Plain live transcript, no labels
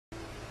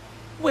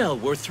Well,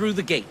 we're through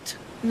the gate.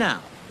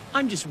 Now,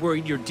 I'm just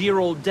worried your dear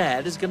old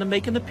dad is gonna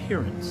make an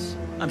appearance.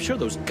 I'm sure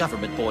those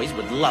government boys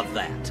would love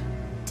that.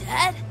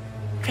 Dad?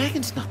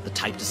 Dragon's not the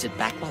type to sit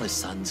back while his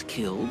son's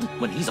killed.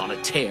 When he's on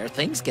a tear,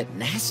 things get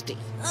nasty.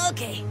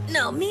 Okay,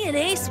 no, me and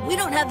Ace, we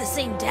don't have the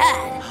same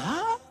dad.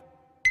 Huh?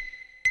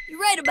 You're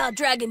right about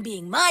Dragon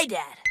being my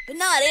dad, but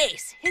not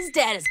Ace. His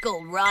dad is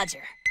Gold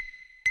Roger.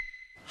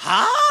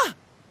 Huh?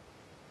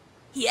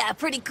 Yeah,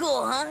 pretty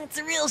cool, huh? It's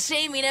a real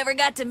shame we never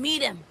got to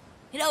meet him.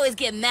 He'd always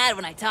get mad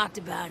when I talked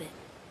about it.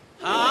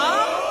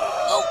 Huh?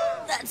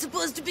 Oh, that's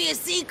supposed to be a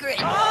secret.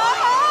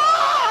 Huh?